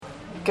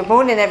Good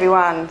morning,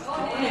 everyone.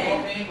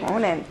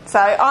 Morning. So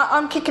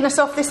I'm kicking us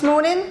off this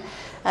morning,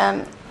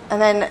 and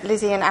then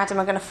Lizzie and Adam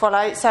are going to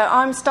follow. So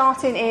I'm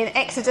starting in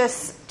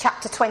Exodus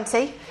chapter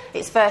 20.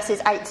 It's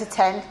verses 8 to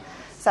 10.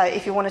 So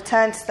if you want to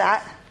turn to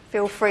that,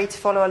 feel free to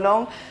follow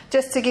along.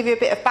 Just to give you a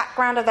bit of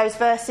background of those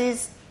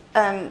verses,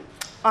 I'm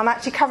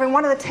actually covering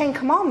one of the 10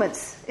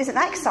 Commandments. Isn't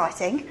that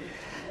exciting?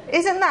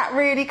 Isn't that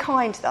really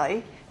kind,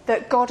 though,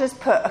 that God has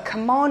put a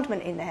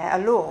commandment in there, a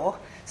law,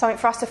 something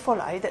for us to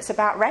follow that's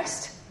about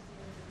rest?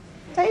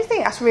 Don't you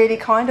think that's really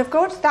kind of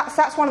God?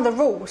 That's one of the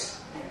rules,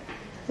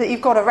 that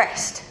you've got to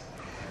rest.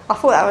 I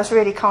thought that was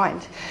really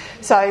kind.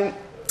 So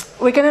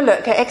we're going to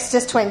look at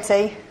Exodus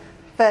 20,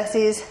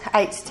 verses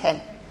 8 to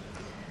 10.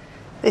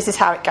 This is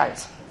how it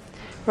goes.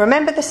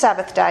 Remember the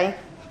Sabbath day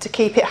to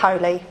keep it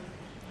holy.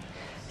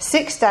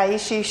 6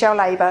 days you shall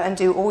labour and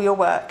do all your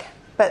work,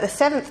 but the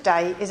seventh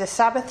day is a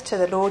Sabbath to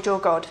the Lord your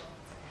God.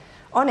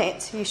 On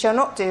it you shall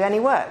not do any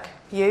work,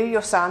 you,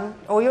 your son,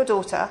 or your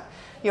daughter,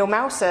 your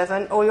male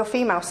servant, or your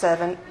female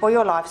servant, or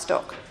your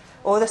livestock,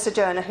 or the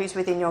sojourner who's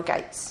within your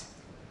gates.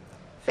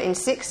 For in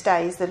 6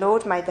 days the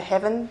Lord made the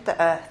heaven, the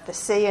earth, the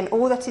sea, and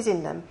all that is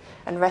in them,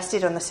 and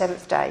rested on the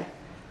seventh day.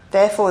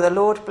 Therefore the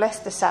Lord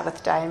blessed the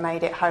Sabbath day and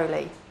made it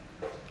holy.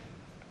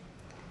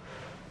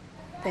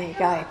 There you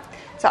go.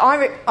 So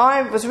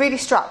I was really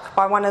struck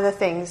by one of the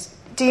things.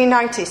 Do you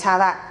notice how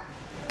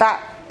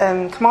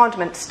that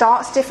commandment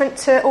starts different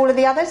to all of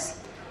the others?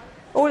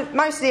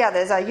 Most of the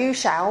others are you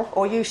shall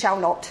or you shall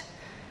not.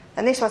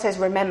 And this one says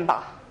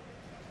remember.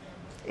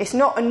 It's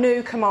not a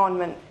new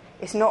commandment.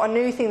 It's not a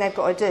new thing they've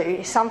got to do.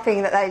 It's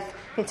something that they've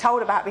been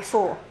told about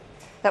before,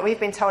 that we've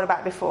been told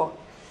about before.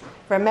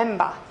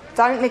 Remember.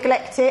 Don't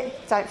neglect it.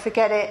 Don't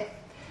forget it.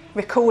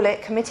 Recall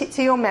it. Commit it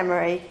to your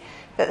memory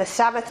that the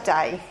Sabbath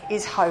day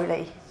is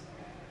holy.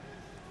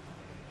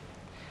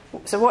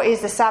 So what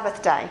is the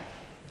Sabbath day?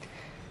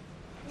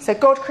 So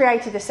God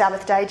created the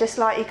Sabbath day just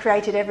like he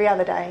created every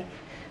other day.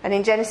 And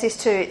in Genesis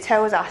 2 it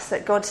tells us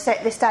that God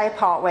set this day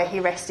apart where he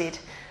rested.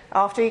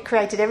 After he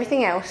created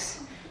everything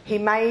else, he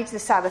made the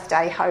Sabbath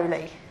day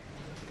holy.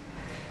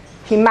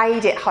 He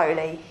made it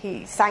holy.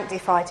 He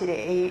sanctified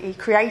it. He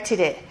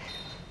created it.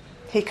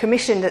 He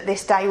commissioned that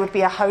this day would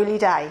be a holy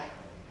day.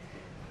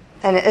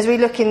 And as we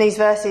look in these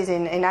verses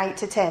in 8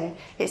 to 10,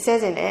 it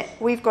says in it,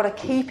 we've got to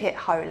keep it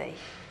holy.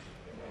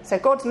 So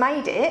God's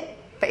made it,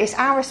 but it's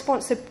our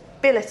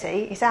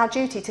responsibility, it's our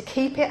duty to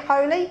keep it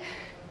holy.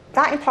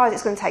 That implies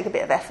it's going to take a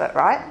bit of effort,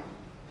 right?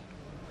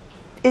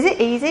 Is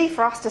it easy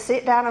for us to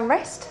sit down and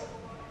rest?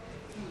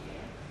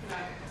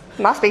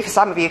 Must be for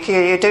some of you, because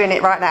you're doing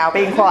it right now,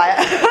 being quiet.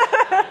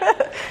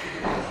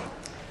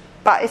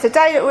 But it's a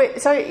day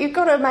that so you've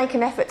got to make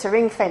an effort to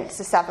ring fence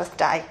the Sabbath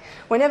day.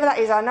 Whenever that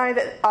is, I know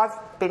that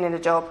I've been in a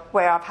job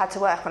where I've had to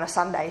work on a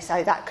Sunday,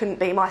 so that couldn't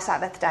be my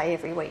Sabbath day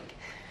every week.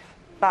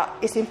 But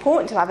it's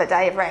important to have a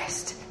day of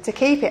rest, to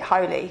keep it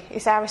holy.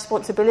 It's our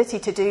responsibility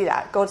to do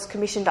that. God's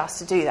commissioned us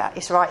to do that.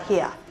 It's right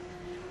here.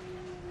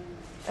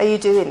 Are you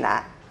doing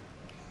that?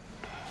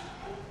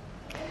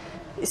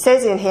 It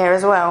says in here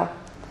as well,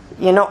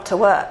 you're not to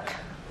work.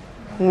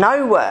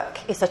 No work.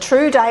 It's a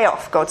true day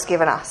off God's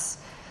given us.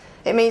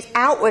 It means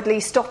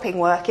outwardly stopping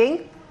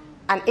working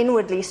and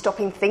inwardly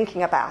stopping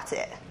thinking about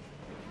it.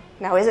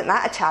 Now, isn't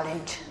that a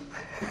challenge?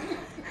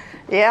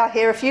 Yeah, I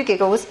hear a few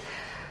giggles.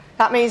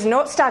 That means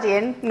not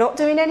studying, not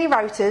doing any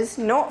rotas,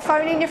 not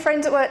phoning your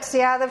friends at work to see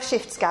how the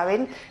shift's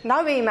going,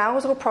 no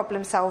emails or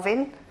problem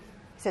solving.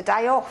 It's a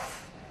day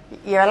off.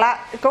 You're allowed.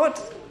 God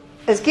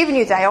has given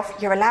you a day off,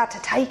 you're allowed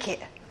to take it.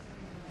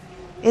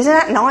 Isn't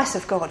that nice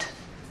of God?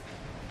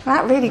 Isn't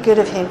that really good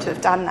of him to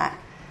have done that?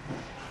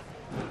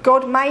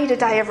 God made a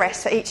day of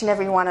rest for each and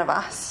every one of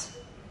us.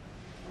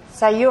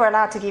 So you're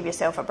allowed to give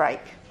yourself a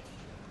break.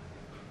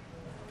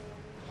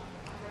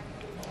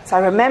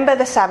 So remember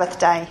the Sabbath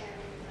day,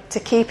 to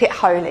keep it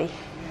holy.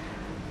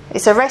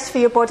 It's a rest for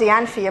your body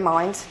and for your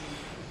mind.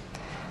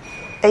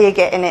 Are you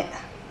getting it?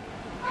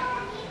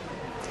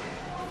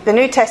 The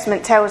New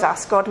Testament tells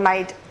us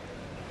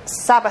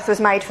Sabbath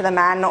was made for the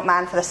man, not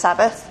man for the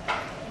Sabbath.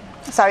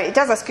 So it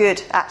does us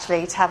good,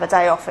 actually, to have a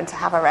day off and to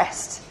have a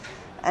rest.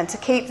 And to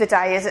keep the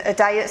day as a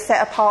day that's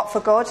set apart for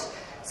God.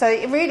 So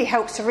it really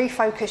helps to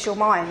refocus your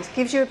mind.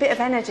 Gives you a bit of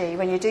energy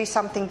when you do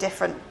something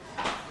different.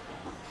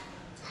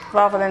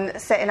 Rather than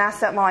setting our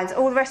set minds.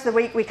 All the rest of the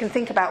week we can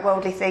think about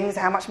worldly things,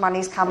 how much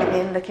money's coming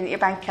in, looking at your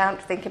bank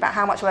account, thinking about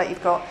how much work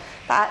you've got.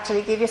 But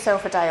actually give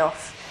yourself a day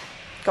off.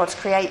 God's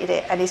created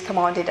it and he's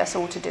commanded us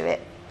all to do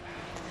it.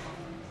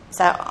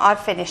 So I've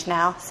finished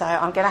now, so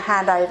I'm going to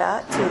hand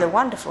over to the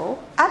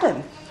wonderful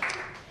Adam.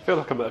 I feel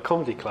like I'm at a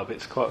comedy club.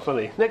 It's quite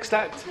funny. Next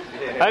act.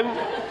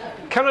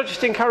 Can I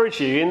just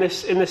encourage you in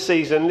this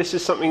season? This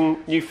is something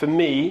new for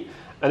me,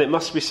 and it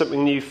must be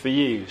something new for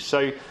you.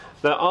 So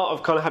the art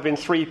of kind of having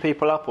 3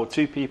 people up or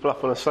 2 people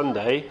up on a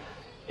Sunday.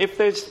 If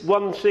there's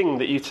one thing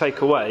that you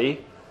take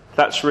away,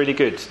 that's really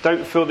good.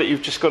 Don't feel that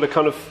you've just got to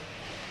kind of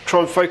try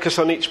and focus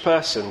on each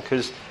person,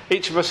 because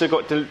each of us have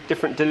got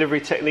different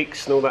delivery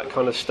techniques and all that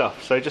kind of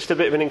stuff. So just a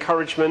bit of an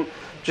encouragement.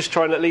 Just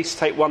try and at least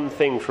take one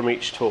thing from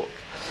each talk.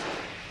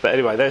 But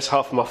anyway, there's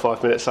half of my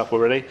 5 minutes up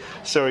already.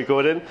 Sorry,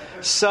 Gordon.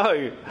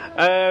 So,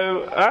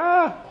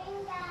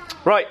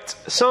 right,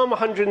 Psalm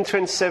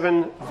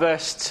 127,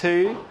 verse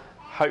 2.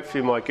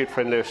 Hopefully my good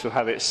friend Lewis will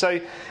have it. So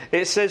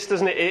it says,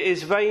 doesn't it? It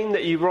is vain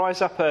that you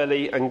rise up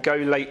early and go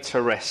late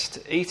to rest,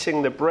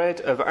 eating the bread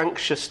of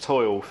anxious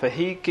toil, for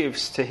he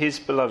gives to his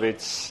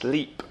beloved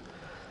sleep.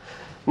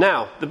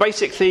 Now, the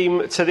basic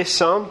theme to this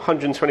Psalm,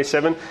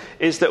 127,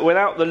 is that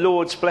without the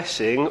Lord's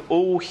blessing,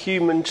 all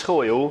human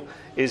toil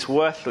is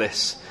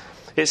worthless.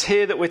 It's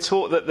here that we're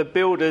taught that the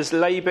builders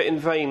labour in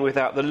vain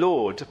without the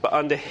Lord, but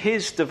under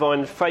his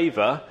divine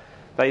favour,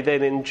 they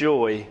then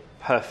enjoy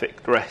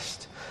perfect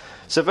rest.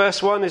 So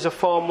verse 1 is a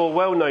far more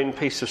well-known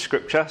piece of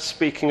scripture,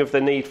 speaking of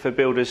the need for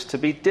builders to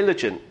be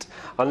diligent.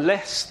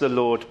 Unless the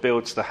Lord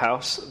builds the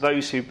house,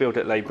 those who build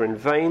it labour in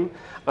vain.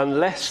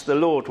 Unless the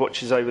Lord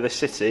watches over the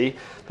city,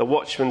 the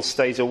watchman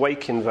stays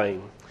awake in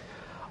vain.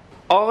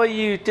 Are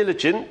you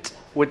diligent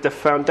with the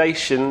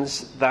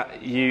foundations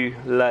that you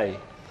lay?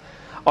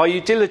 Are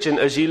you diligent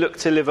as you look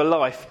to live a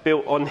life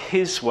built on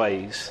his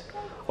ways,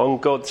 on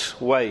God's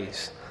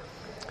ways?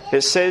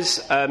 It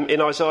says in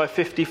Isaiah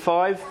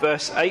 55,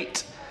 verse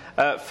 8,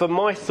 for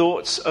my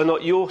thoughts are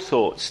not your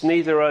thoughts,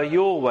 neither are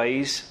your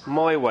ways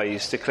my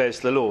ways, declares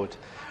the Lord.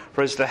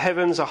 For as the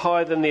heavens are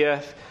higher than the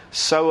earth,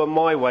 so are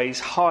my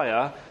ways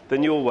higher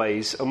than your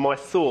ways, and my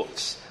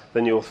thoughts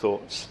than your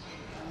thoughts.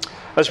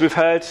 As we've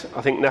heard,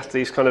 I think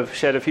Natalie's kind of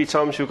shared a few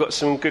times, we've got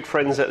some good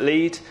friends at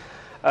Lead.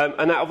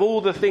 And out of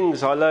all the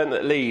things I learned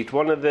at Lead,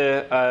 one of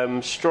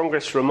the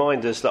strongest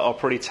reminders that I'll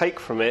probably take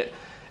from it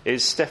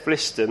is Steph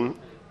Liston,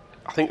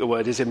 I think the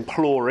word is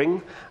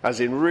imploring, as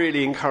in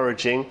really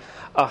encouraging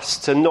us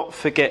to not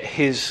forget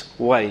his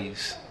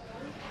ways.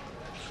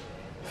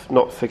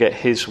 Not forget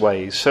his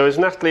ways. So as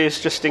Natalie has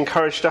just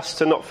encouraged us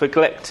to not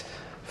forget,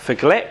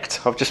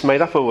 I've just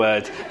made up a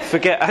word,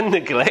 forget and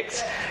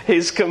neglect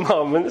his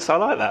commandments, I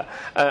like that,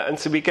 and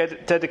to be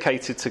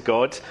dedicated to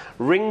God,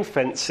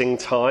 ring-fencing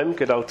time,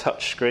 good old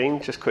touch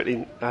screen, just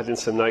quickly adding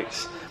some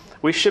notes.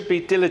 We should be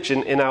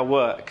diligent in our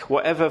work,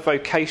 whatever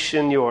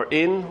vocation you are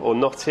in or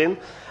not in,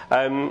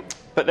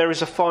 but there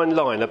is a fine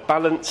line, a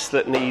balance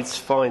that needs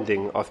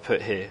finding, I've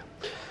put here.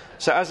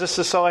 So as a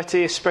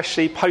society,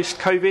 especially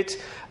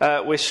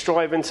post-COVID, we're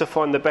striving to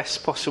find the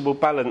best possible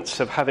balance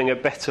of having a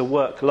better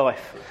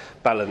work-life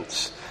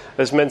balance.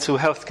 As mental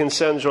health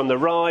concerns are on the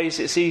rise,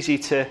 it's easy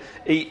to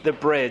eat the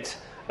bread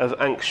of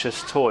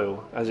anxious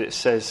toil, as it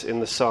says in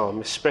the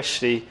psalm,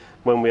 especially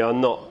when we are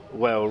not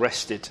well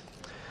rested.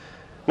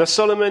 Now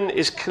Solomon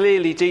is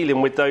clearly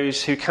dealing with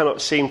those who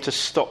cannot seem to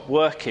stop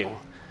working.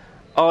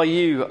 Are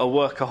you a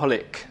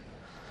workaholic?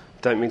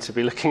 Don't mean to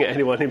be looking at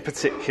anyone in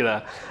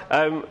particular.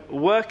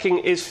 Working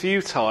is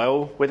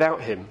futile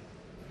without him.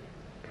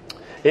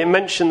 It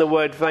mentioned the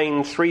word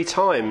vain 3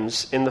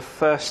 times in the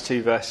first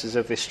 2 verses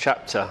of this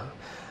chapter.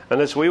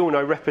 And as we all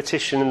know,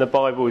 repetition in the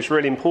Bible is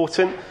really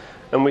important,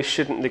 and we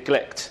shouldn't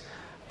neglect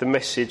the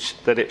message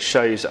that it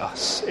shows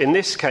us. In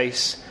this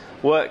case,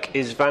 work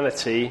is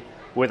vanity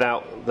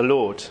without the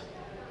Lord.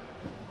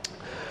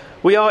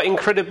 We are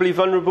incredibly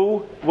vulnerable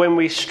when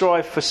we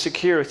strive for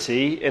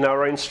security in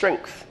our own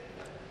strength.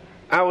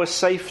 Our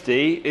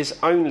safety is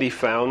only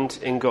found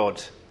in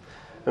God.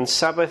 And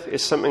Sabbath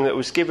is something that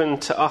was given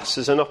to us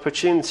as an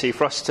opportunity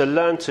for us to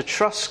learn to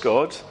trust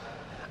God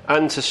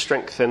and to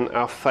strengthen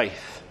our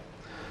faith.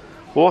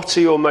 What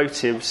are your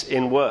motives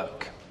in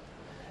work?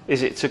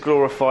 Is it to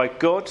glorify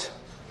God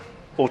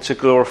or to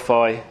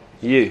glorify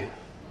you?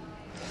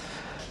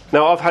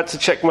 Now, I've had to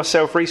check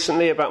myself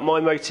recently about my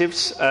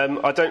motives.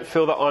 I don't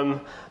feel that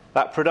I'm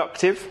that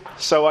productive,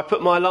 so I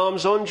put my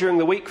alarms on during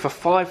the week for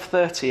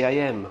 5:30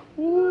 a.m.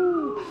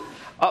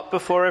 Up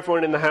before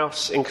everyone in the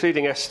house,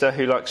 including Esther,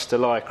 who likes to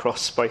lie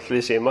across both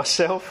Lizzie and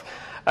myself.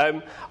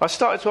 I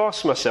started to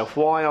ask myself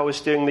why I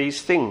was doing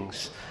these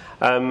things.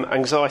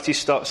 Anxiety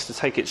starts to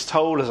take its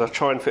toll as I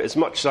try and fit as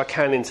much as I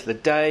can into the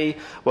day,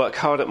 work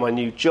hard at my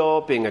new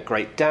job, being a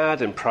great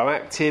dad and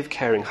proactive,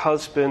 caring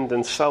husband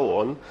and so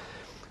on.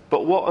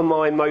 But what are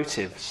my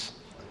motives?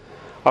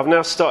 I've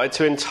now started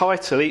to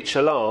entitle each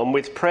alarm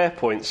with prayer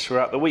points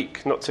throughout the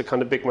week, not to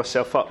kind of big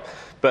myself up,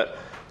 but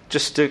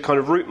just to kind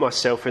of root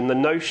myself in the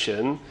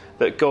notion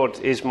that God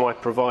is my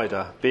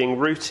provider, being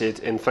rooted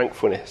in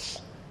thankfulness.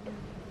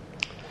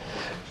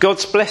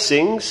 God's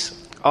blessings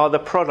are the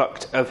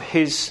product of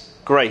his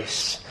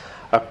grace,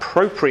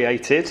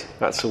 appropriated,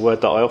 that's a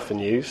word that I often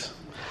use,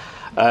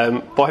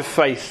 by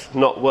faith,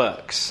 not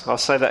works. I'll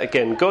say that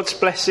again. God's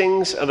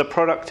blessings are the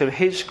product of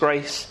his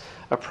grace,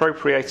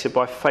 appropriated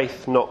by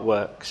faith, not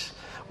works.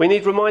 We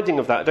need reminding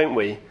of that, don't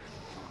we?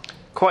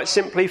 Quite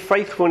simply,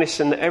 faithfulness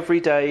in the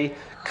everyday,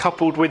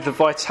 coupled with the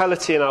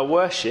vitality in our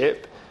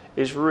worship,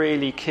 is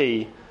really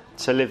key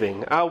to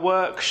living. Our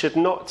work should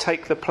not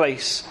take the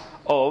place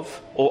of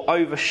or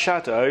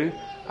overshadow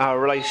our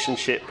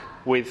relationship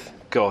with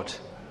God.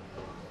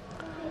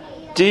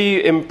 Do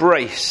you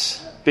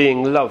embrace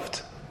being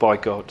loved by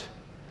God?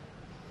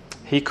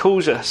 He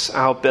calls us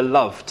our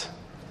beloved.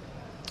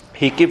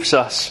 He gives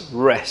us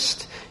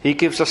rest. He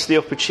gives us the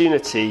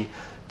opportunity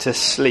to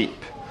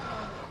sleep.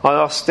 I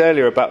asked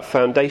earlier about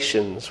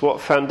foundations. What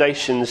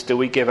foundations do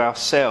we give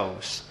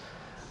ourselves?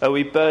 Are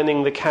we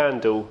burning the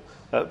candle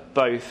at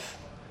both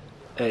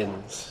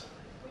ends?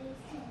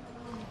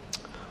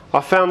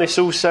 I found this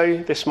also,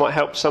 this might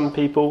help some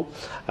people,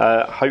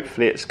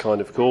 hopefully it's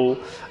kind of cool.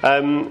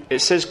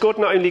 It says God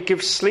not only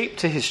gives sleep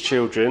to his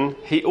children,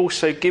 he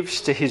also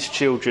gives to his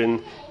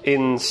children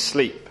in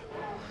sleep.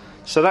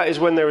 So that is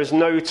when there is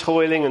no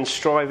toiling and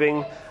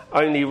striving,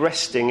 only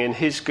resting in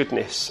his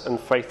goodness and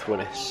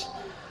faithfulness.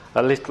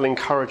 A little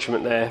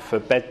encouragement there for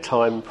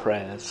bedtime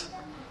prayers.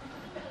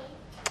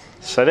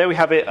 So there we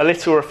have it, a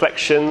little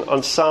reflection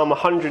on Psalm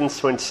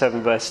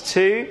 127 verse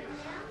 2.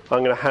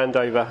 I'm going to hand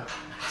over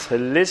to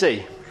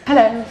Lizzie.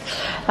 Hello.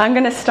 I'm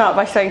going to start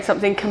by saying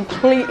something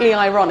completely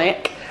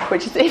ironic,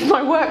 which is if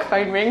my work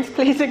phone rings,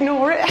 please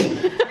ignore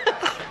it.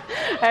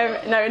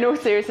 No, in all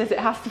seriousness, it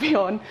has to be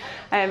on.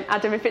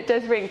 Adam, if it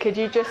does ring, can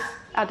you just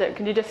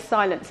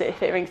silence it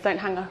if it rings? Don't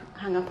hang up.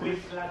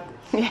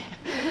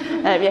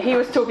 Yeah, he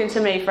was talking to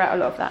me throughout a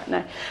lot of that.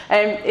 No,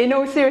 in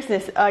all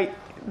seriousness,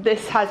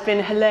 this has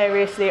been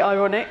hilariously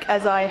ironic,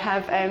 as I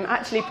have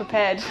actually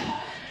prepared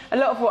a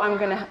lot of what I'm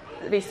going to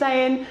be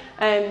saying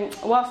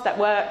whilst at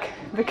work,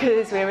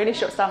 because we're really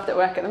short-staffed at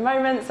work at the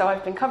moment, so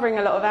I've been covering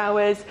a lot of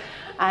hours,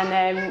 and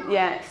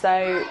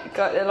so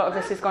a lot of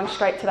this has gone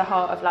straight to the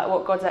heart of like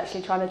what God's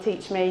actually trying to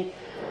teach me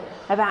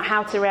about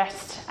how to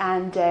rest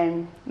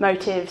and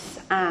motives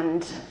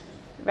and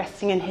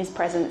resting in his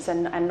presence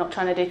and not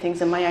trying to do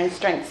things in my own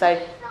strength.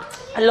 So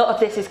a lot of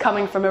this is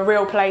coming from a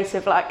real place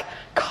of like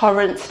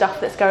current stuff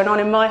that's going on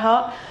in my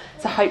heart,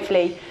 so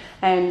hopefully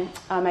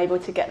I'm able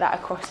to get that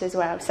across as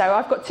well. So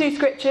I've got two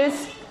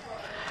scriptures.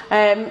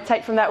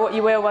 Take from that what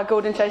you will, while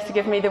Gordon chose to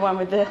give me the one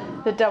with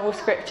the double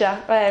scripture.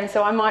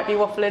 So I might be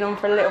waffling on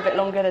for a little bit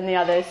longer than the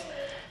others,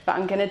 but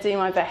I'm going to do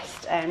my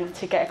best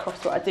to get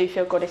across what I do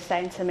feel God is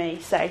saying to me.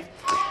 So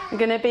I'm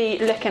going to be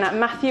looking at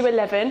Matthew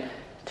 11,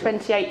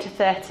 28 to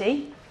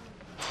 30,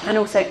 and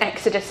also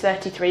Exodus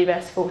 33,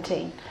 verse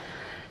 14.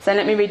 So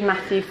let me read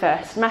Matthew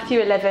first.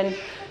 Matthew 11,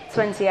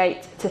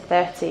 28 to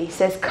 30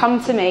 says,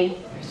 "Come to me,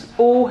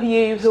 all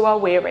you who are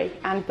weary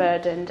and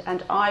burdened,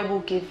 and I will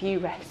give you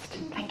rest."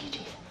 Thank you,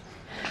 Jesus.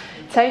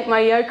 "Take my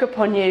yoke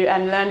upon you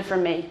and learn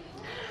from me,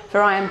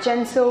 for I am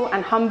gentle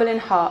and humble in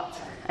heart,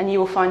 and you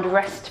will find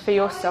rest for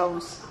your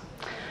souls.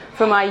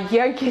 For my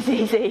yoke is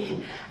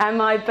easy and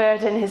my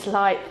burden is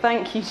light."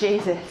 Thank you,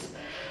 Jesus.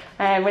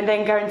 We're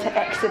then going to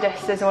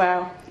Exodus as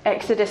well.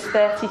 Exodus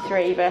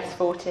 33, verse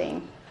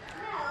 14.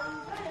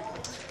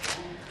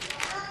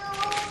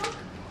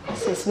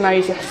 This is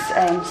Moses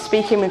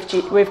speaking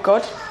with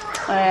God,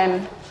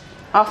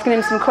 asking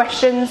him some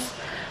questions,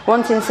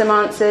 wanting some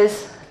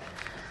answers.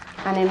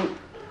 And in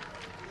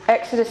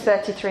Exodus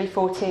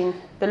 33:14,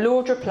 the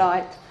Lord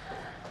replied,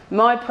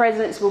 "My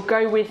presence will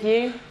go with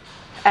you,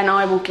 and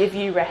I will give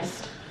you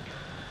rest."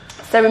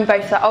 So in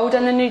both the Old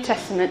and the New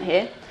Testament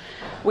here,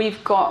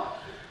 we've got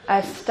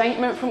a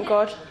statement from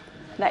God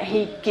that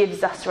he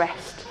gives us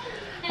rest.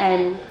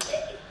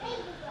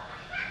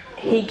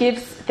 He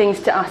gives things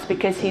to us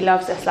because he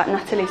loves us. Like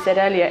Natalie said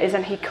earlier,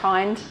 isn't he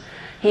kind?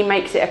 He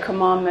makes it a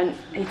commandment.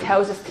 He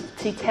tells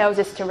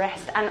us to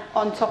rest, and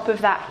on top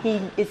of that,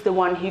 he is the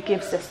one who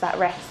gives us that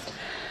rest.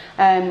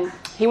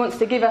 He wants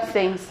to give us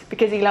things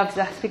because he loves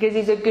us, because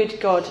he's a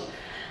good God.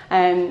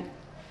 And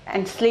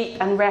sleep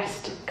and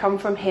rest come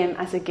from him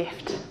as a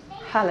gift.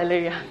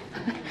 Hallelujah.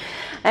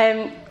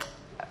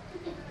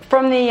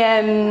 From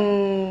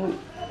the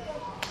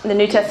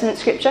New Testament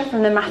scripture,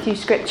 from the Matthew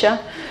scripture,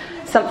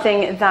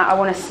 something that I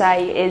want to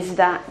say is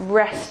that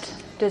rest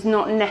does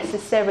not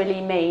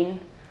necessarily mean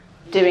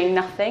doing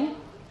nothing.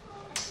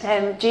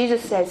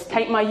 Jesus says,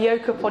 "Take my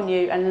yoke upon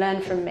you and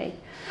learn from me,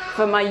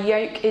 for my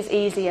yoke is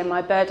easy and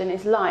my burden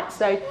is light."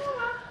 So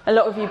a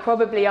lot of you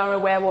probably are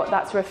aware what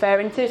that's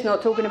referring to. It's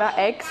not talking about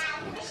eggs.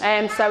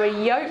 So a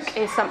yoke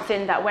is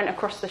something that went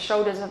across the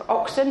shoulders of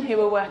oxen who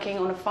were working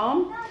on a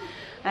farm.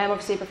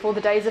 Obviously before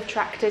the days of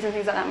tractors and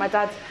things like that. My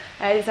dad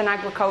is in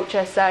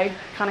agriculture, so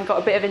kind of got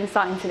a bit of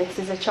insight into this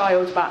as a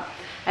child. But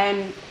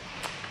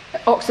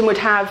oxen would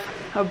have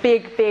a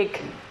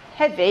big,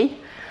 heavy,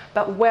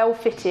 but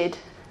well-fitted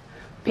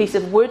piece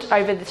of wood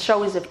over the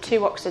shoulders of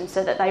two oxen,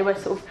 so that they were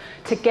sort of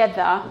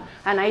together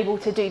and able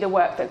to do the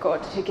work that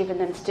God had given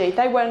them to do.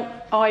 They weren't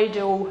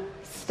idle,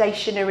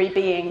 stationary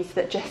beings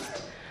that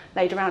just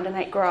laid around and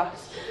ate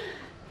grass.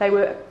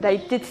 They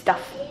did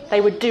stuff.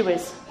 They were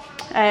doers.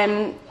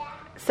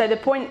 So the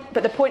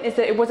point is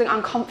that it wasn't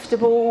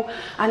uncomfortable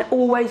and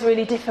always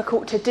really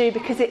difficult to do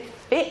because it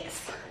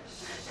fits.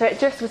 So it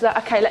just was like,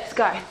 okay, let's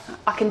go.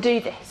 I can do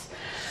this.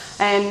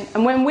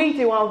 And when we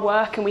do our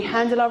work and we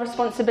handle our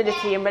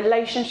responsibility in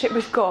relationship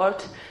with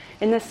God,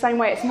 in the same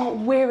way, it's not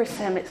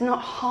wearisome, it's not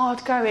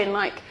hard going.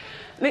 Like,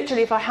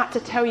 literally, if I had to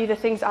tell you the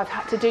things I've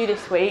had to do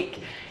this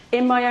week,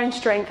 in my own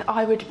strength,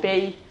 I would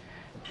be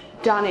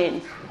done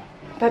in.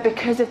 But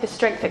because of the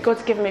strength that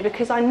God's given me,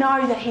 because I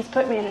know that he's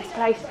put me in this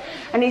place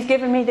and he's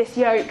given me this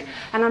yoke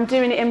and I'm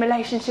doing it in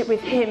relationship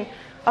with him,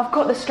 I've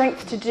got the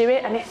strength to do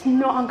it, and it's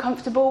not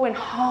uncomfortable and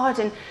hard,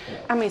 and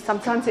I mean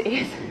sometimes it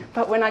is,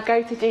 but when I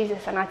go to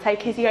Jesus and I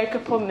take his yoke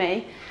upon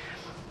me,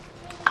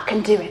 I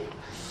can do it.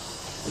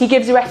 He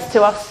gives rest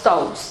to our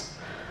souls.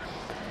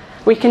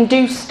 We can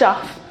do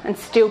stuff and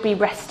still be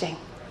resting.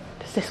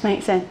 Does this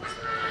make sense?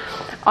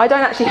 I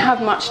don't actually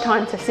have much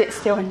time to sit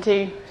still and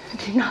do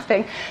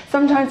nothing.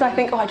 Sometimes I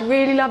think, I'd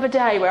really love a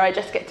day where I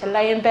just get to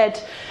lay in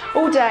bed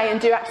all day and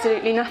do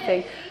absolutely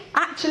nothing.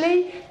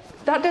 Actually,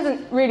 that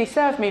doesn't really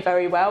serve me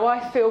very well.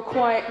 I feel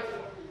quite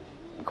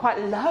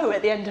low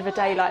at the end of a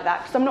day like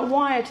that because I'm not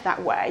wired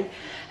that way.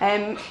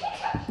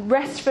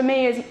 Rest for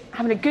me is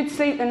having a good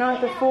sleep the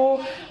night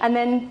before, and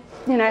then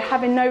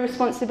having no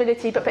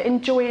responsibility but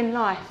enjoying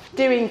life,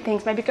 doing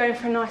things, maybe going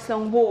for a nice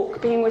long walk,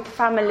 being with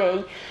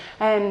family,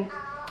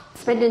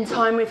 spending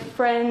time with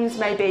friends,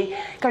 maybe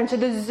going to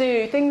the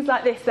zoo, things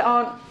like this that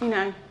aren't,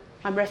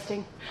 I'm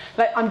resting.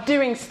 Like, I'm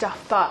doing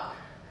stuff, but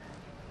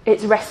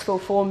it's restful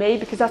for me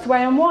because that's the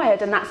way I'm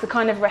wired, and that's the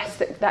kind of rest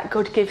that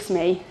God gives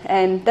me.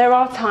 There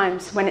are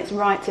times when it's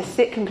right to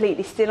sit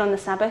completely still on the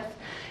Sabbath.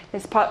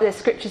 There's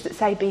scriptures that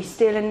say, be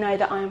still and know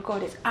that I am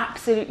God. It's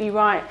absolutely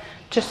right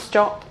to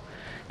stop,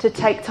 to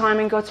take time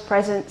in God's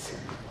presence,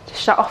 to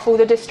shut off all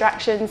the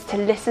distractions, to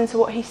listen to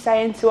what he's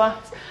saying to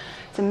us,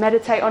 to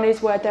meditate on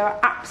his word. There are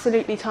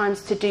absolutely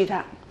times to do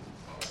that.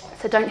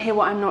 So don't hear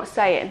what I'm not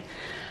saying.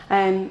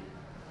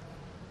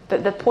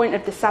 But the point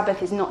of the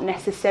Sabbath is not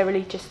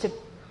necessarily just to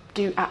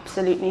do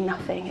absolutely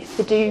nothing. It's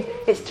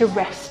to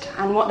rest.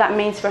 And what that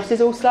means for us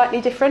is all slightly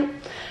different.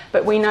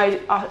 But we know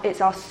it's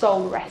our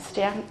soul rest,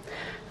 yeah?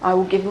 I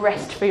will give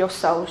rest for your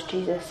souls,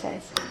 Jesus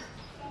says.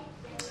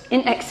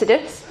 In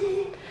Exodus,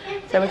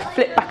 so we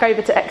flip back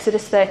over to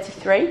Exodus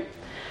 33.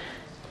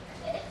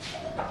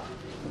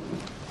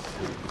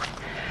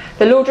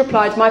 The Lord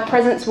replied, my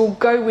presence will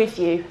go with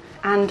you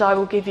and I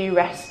will give you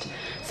rest.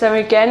 So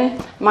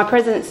again, my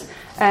presence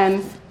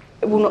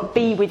will not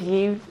be with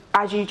you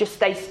as you just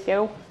stay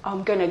still.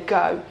 I'm going to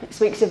go. It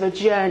speaks of a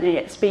journey.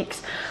 It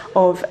speaks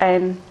of,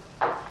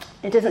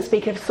 it doesn't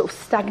speak of sort of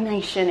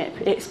stagnation.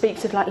 It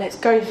speaks of let's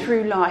go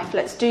through life.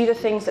 Let's do the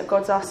things that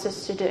God's asked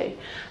us to do.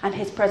 And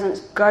his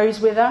presence goes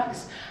with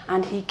us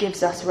and he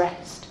gives us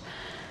rest.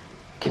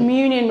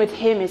 Communion with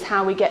him is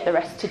how we get the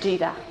rest to do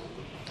that.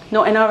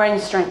 Not in our own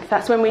strength.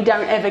 That's when we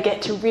don't ever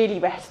get to really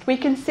rest. We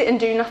can sit and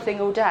do nothing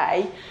all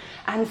day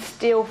and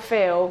still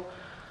feel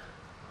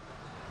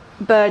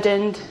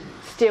burdened,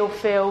 still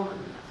feel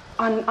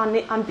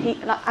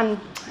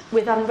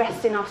with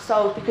unrest in our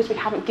souls because we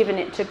haven't given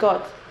it to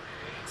God.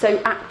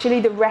 So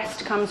actually the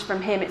rest comes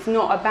from him. It's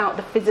not about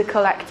the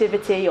physical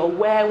activity or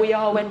where we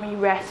are when we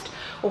rest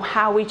or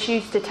how we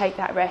choose to take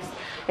that rest.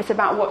 It's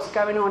about what's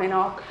going on in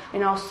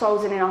our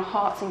souls and in our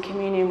hearts in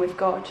communion with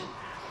God.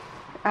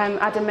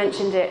 Adam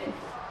mentioned it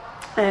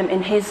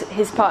in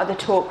his part of the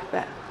talk,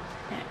 but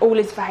all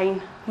is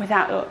vain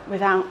without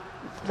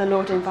the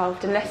Lord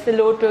involved. Unless the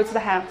Lord builds the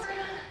house,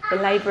 the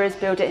labourers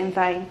build it in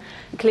vain.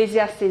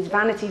 Ecclesiastes,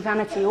 vanity,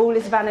 vanity, all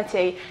is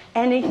vanity.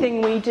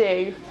 Anything we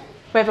do,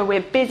 whether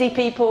we're busy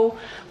people,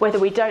 whether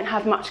we don't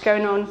have much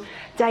going on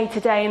day to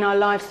day in our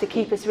lives to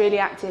keep us really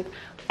active,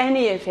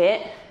 any of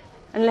it,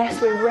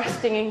 unless we're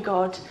resting in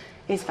God,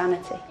 is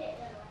vanity.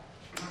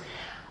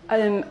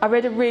 I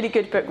read a really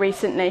good book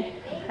recently,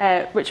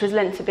 which was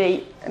lent to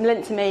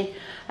me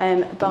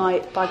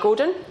by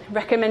Gordon,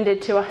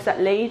 recommended to us at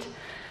Lead,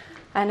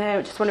 and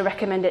I just want to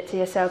recommend it to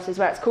yourselves as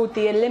well. It's called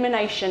The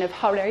Elimination of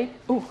Hurry.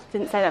 Oh,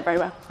 didn't say that very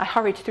well. I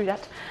hurried through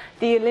that.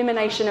 The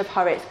Elimination of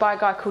Hurry. It's by a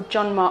guy called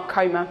John Mark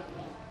Comer,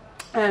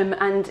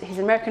 and he's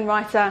an American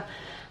writer,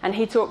 and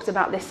he talks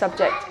about this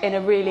subject in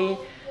a really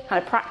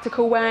kind of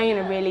practical way, in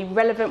a really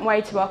relevant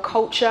way to our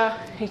culture.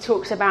 He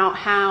talks about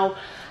how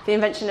the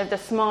invention of the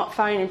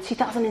smartphone in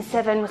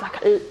 2007 was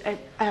like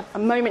a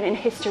moment in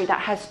history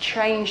that has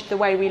changed the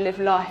way we live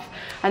life.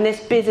 And this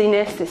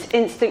busyness, this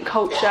instant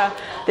culture,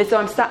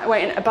 I'm sat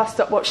waiting at a bus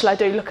stop, what shall I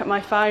do? Look at my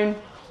phone.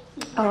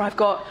 Or I've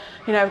got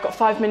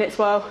 5 minutes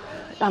while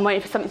I'm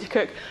waiting for something to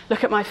cook,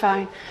 look at my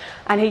phone.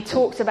 And he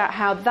talks about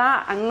how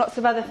that and lots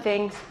of other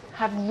things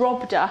have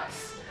robbed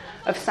us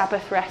of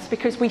Sabbath rest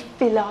because we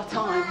fill our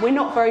time. We're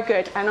not very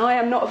good, and I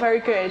am not very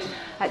good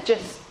at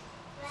just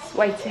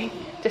waiting,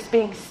 just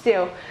being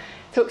still.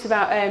 Talks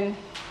about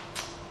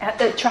at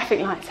the traffic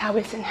lights, how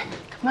we're saying,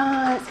 come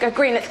on, let's go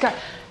green, let's go.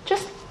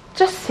 Just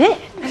sit.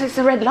 It's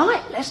a red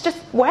light. Let's just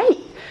wait.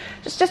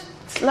 Just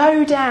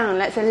slow down.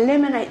 Let's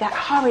eliminate that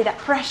hurry, that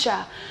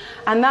pressure.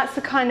 And that's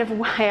the kind of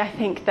way I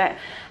think that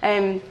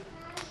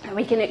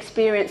we can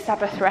experience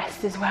Sabbath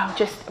rest as well.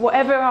 Just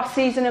whatever our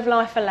season of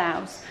life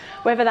allows,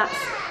 whether that's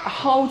a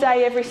whole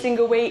day every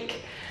single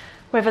week,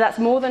 whether that's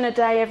more than a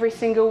day every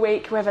single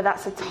week, whether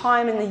that's a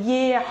time in the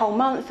year, a whole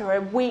month, or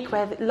a week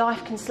where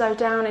life can slow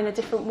down in a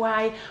different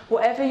way,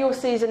 whatever your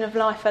season of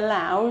life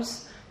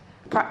allows,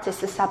 practice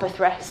the Sabbath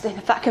rest. And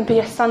if that can be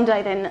a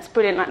Sunday, then that's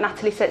brilliant. Like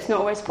Natalie said, it's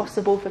not always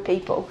possible for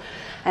people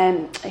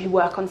who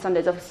work on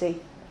Sundays. Obviously,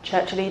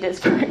 church leaders,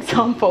 for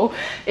example,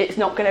 it's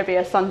not going to be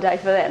a Sunday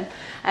for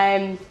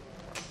them.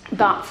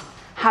 But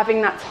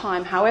having that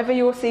time, however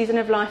your season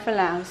of life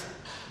allows,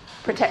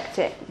 protect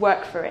it,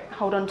 work for it,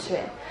 hold on to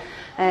it,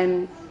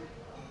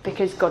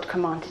 because God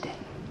commanded it.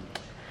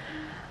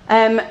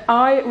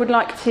 I would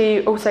like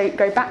to also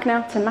go back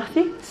now to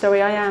Matthew.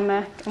 Sorry,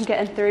 I'm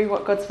getting through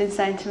what God's been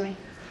saying to me.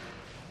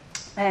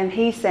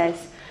 He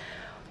says,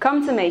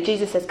 "Come to me,"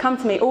 Jesus says, "Come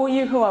to me, all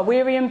you who are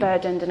weary and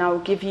burdened, and I will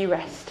give you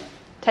rest.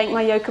 Take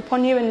my yoke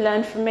upon you and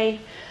learn from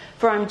me,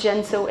 for I am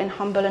gentle and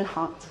humble in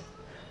heart,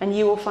 and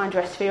you will find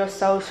rest for your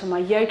souls, for my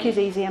yoke is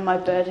easy and my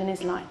burden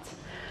is light."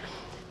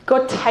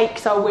 God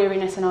takes our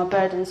weariness and our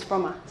burdens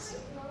from us.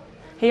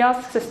 He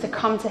asks us to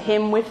come to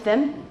him with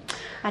them,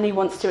 and he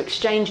wants to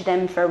exchange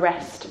them for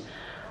rest.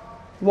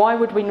 Why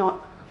would we not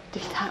do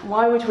that?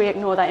 Why would we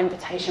ignore that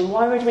invitation?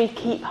 Why would we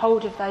keep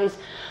hold of those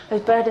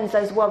burdens,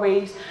 those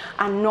worries,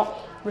 and not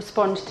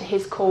respond to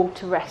his call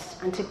to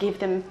rest and to give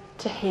them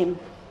to him?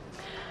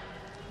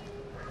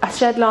 I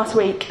shared last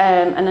week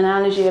an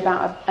analogy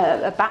about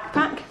a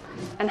backpack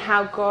and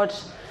how God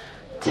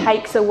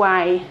takes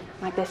away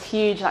like this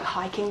huge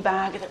hiking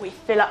bag that we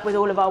fill up with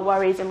all of our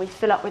worries and we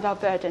fill up with our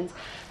burdens,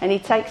 and he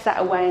takes that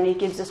away and he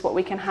gives us what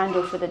we can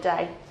handle for the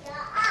day.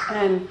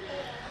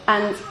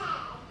 And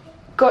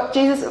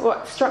Jesus,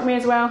 what struck me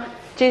as well,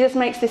 Jesus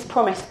makes this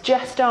promise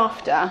just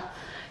after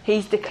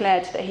he's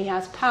declared that he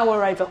has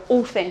power over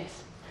all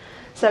things.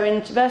 So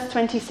in verse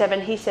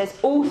 27 he says,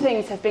 "All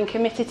things have been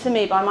committed to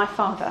me by my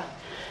Father,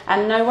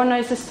 and no one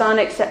knows the Son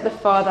except the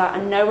Father,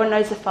 and no one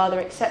knows the Father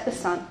except the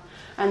Son,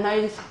 and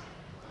those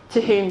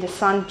to whom the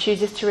Son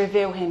chooses to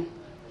reveal him.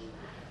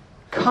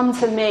 Come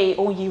to me,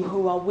 all you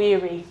who are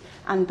weary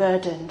and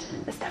burdened."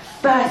 That's the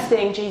first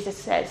thing Jesus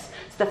says.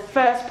 It's the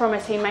first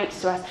promise he makes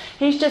to us.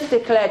 He's just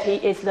declared he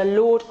is the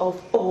Lord of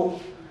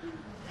all.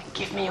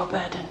 Give me your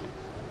burden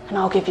and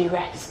I'll give you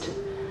rest.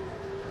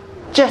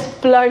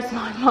 Just blows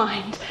my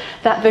mind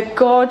that the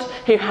God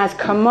who has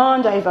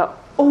command over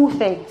all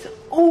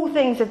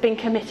things have been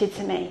committed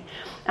to me.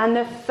 And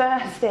the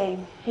first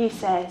thing he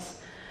says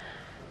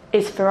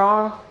is for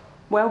our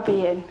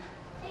well-being.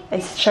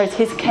 It shows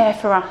his care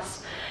for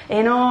us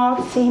in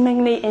our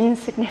seemingly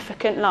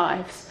insignificant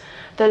lives.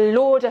 The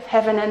Lord of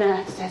heaven and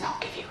earth says, "I'll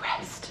give you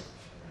rest."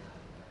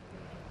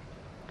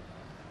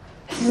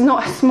 This is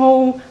not a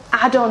small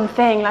add-on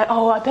thing like,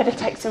 "Oh, I better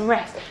take some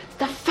rest." It's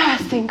the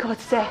first thing God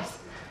says.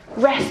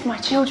 "Rest, my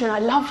children, I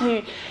love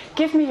you.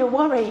 Give me your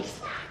worries.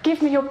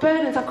 Give me your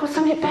burdens. I've got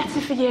something better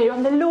for you.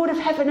 I'm the Lord of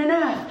heaven and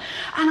earth,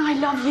 and I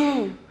love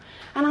you.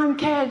 And I'm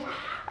cared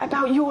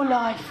about your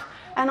life,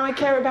 and I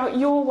care about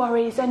your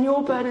worries and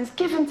your burdens.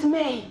 Give them to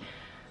me.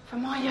 For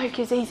my yoke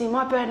is easy,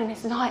 my burden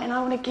is light, and I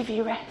want to give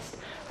you rest.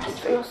 Rest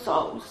for your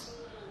souls.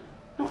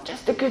 Not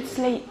just a good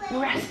sleep,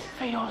 rest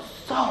for your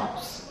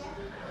souls."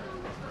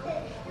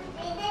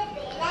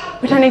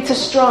 We don't need to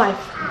strive.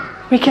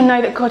 We can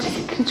know that God is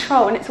in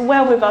control, and it's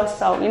well with our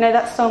soul. You know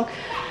that song,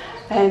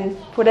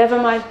 whatever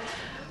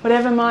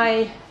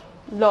my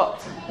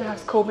lot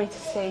has called me to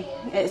see,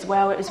 it is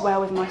well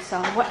with my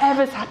soul.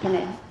 Whatever's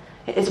happening,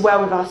 it is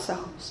well with our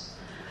souls.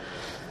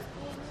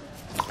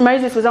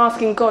 Moses was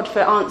asking God for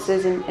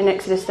answers in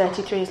Exodus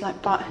 33. He's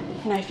like, "But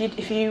if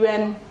you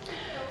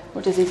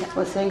what's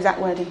the exact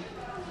wording?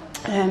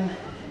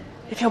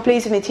 If you're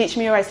pleased with me, teach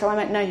me your ways, so I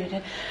might know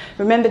you.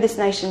 Remember this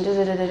nation."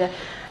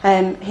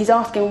 He's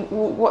asking,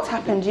 "What's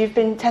happened? You've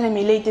been telling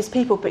me lead this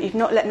people, but you've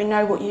not let me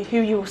know who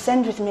you will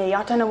send with me.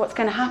 I don't know what's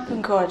going to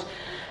happen, God."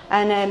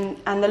 And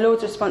the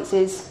Lord's response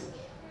is,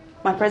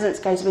 "My presence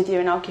goes with you,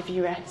 and I'll give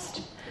you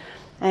rest."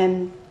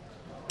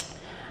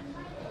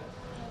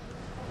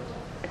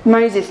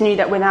 Moses knew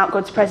that without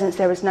God's presence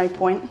there was no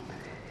point,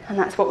 and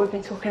that's what we've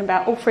been talking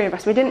about, all three of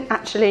us.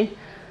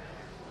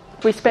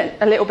 We spent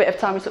a little bit of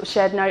time, we sort of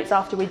shared notes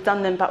after we'd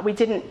done them, but we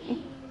didn't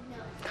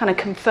kind of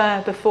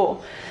confer before.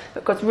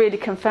 But God's really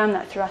confirmed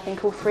that through, I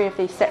think, all three of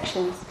these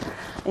sections,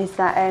 is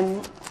that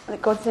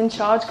God's in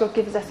charge, God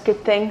gives us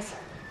good things,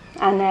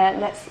 and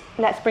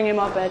let's bring him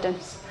our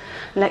burdens.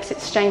 Let's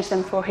exchange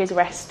them for his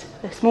rest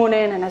this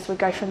morning and as we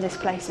go from this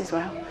place as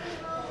well.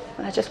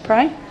 Will I just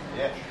pray?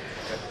 Yeah.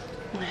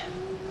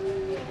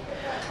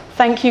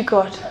 Thank you,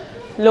 God,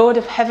 Lord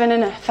of heaven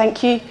and earth.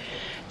 Thank you,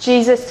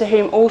 Jesus, to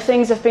whom all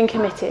things have been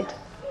committed.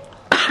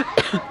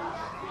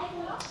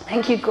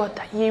 Thank you, God,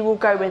 that you will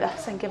go with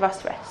us and give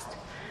us rest.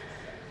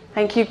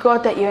 Thank you,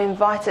 God, that you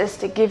invite us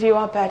to give you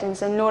our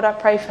burdens. And Lord, I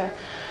pray for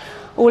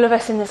all of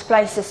us in this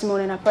place this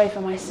morning. I pray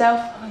for myself.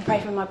 I pray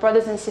for my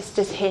brothers and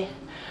sisters here.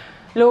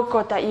 Lord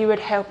God, that you would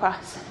help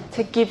us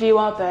to give you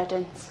our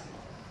burdens.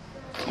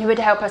 You would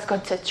help us,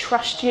 God, to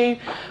trust you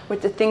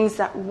with the things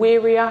that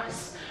weary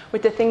us,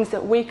 with the things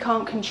that we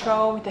can't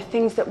control, with the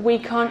things that we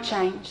can't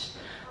change.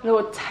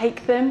 Lord,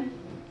 take them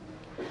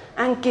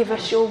and give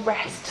us your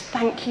rest.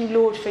 Thank you,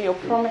 Lord, for your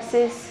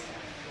promises.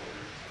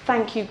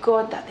 Thank you,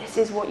 God, that this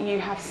is what you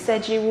have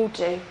said you will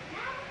do.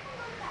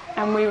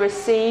 And we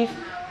receive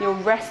your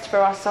rest for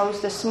our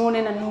souls this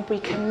morning, and Lord, we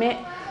commit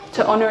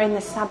to honouring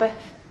the Sabbath,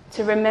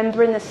 to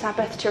remembering the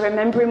Sabbath, to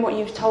remembering what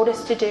you've told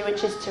us to do,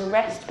 which is to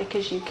rest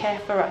because you care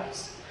for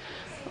us.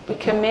 We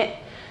commit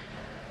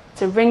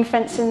to ring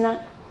fencing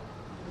that,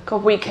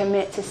 God, we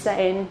commit to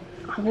saying,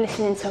 I'm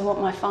listening to what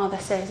my Father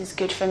says is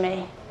good for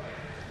me.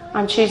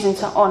 I'm choosing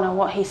to honour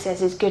what he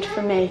says is good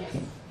for me.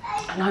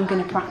 And I'm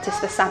going to practice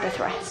the Sabbath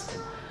rest.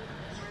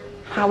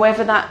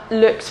 However that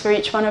looks for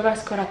each one of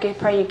us, God, I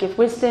pray you give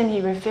wisdom,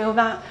 you reveal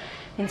that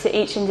into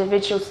each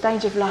individual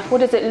stage of life. What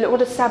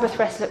does Sabbath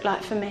rest look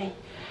like for me?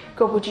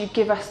 God, would you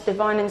give us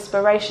divine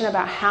inspiration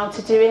about how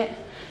to do it?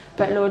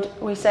 But Lord,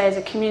 we say as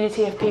a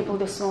community of people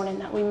this morning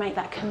that we make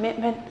that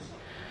commitment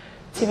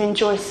to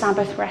enjoy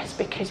Sabbath rest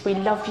because we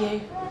love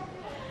you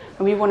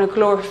and we want to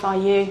glorify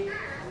you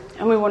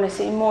and we want to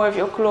see more of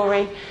your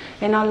glory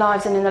in our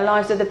lives and in the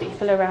lives of the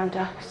people around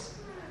us.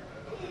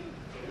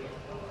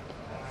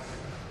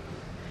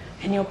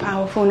 In your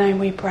powerful name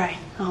we pray.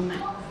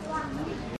 Amen.